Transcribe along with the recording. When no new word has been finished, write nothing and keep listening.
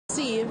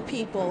Sea of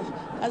people,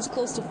 as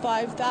close to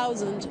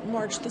 5,000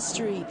 marched the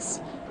streets,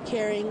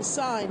 carrying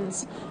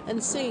signs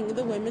and singing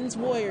the Women's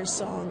Warrior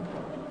Song.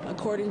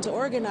 According to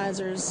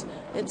organizers,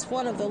 it's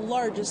one of the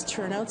largest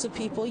turnouts of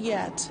people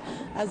yet,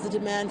 as the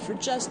demand for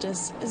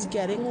justice is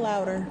getting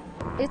louder.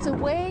 It's a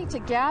way to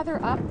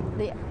gather up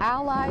the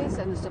allies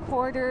and the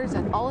supporters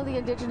and all of the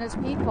Indigenous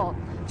people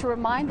to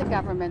remind the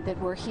government that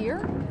we're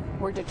here,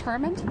 we're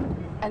determined,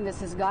 and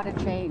this has got to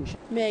change.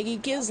 Maggie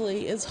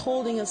Gisley is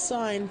holding a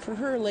sign for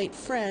her late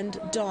friend,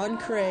 Dawn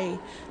Cray.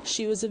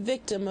 She was a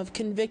victim of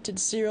convicted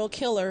serial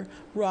killer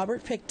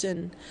Robert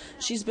Pickton.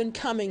 She's been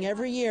coming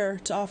every year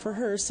to offer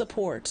her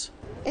support.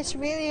 It's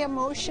really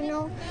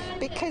emotional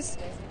because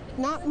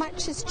not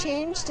much has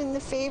changed in the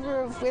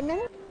favor of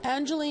women.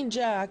 Angeline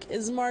Jack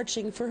is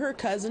marching for her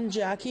cousin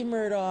Jackie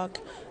Murdoch,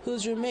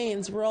 whose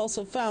remains were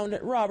also found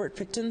at Robert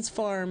Pickton's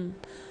farm.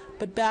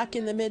 But back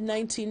in the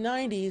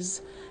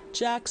mid-1990s,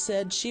 Jack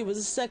said she was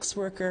a sex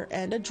worker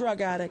and a drug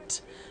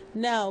addict.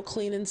 Now,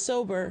 clean and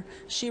sober,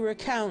 she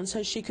recounts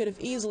how she could have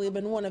easily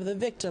been one of the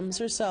victims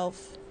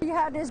herself. He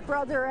had his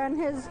brother and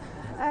his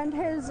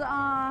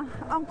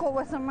uncle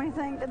with him, I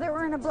think. They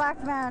were in a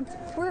black van.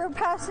 We were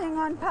passing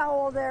on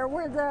Powell there,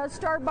 where the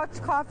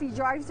Starbucks coffee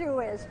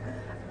drive-thru is.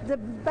 The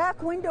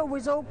back window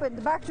was open,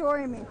 the back door,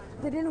 I mean.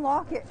 They didn't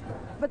lock it,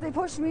 but they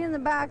pushed me in the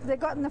back. They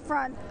got in the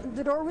front.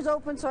 The door was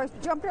open, so I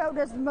jumped out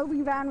as the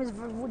moving van was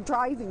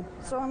driving.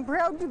 So I'm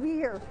proud to be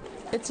here.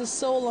 It's a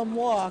solemn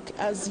walk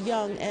as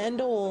young and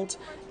old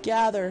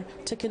gather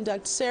to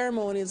conduct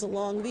ceremonies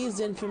along these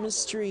infamous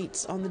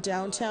streets on the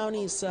downtown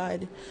east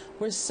side,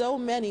 where so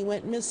many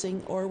went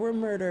missing or were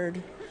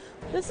murdered.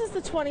 This is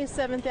the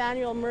 27th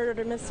annual Murdered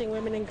or Missing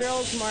Women and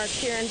Girls March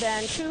here in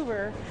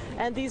Vancouver,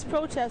 and these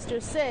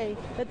protesters say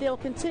that they'll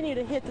continue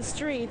to hit the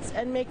streets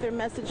and make their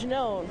message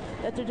known,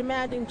 that they're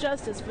demanding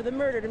justice for the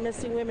murdered and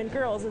missing women and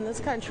girls in this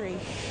country.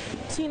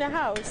 Tina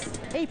House,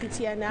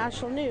 APTN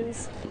National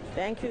News,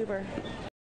 Vancouver.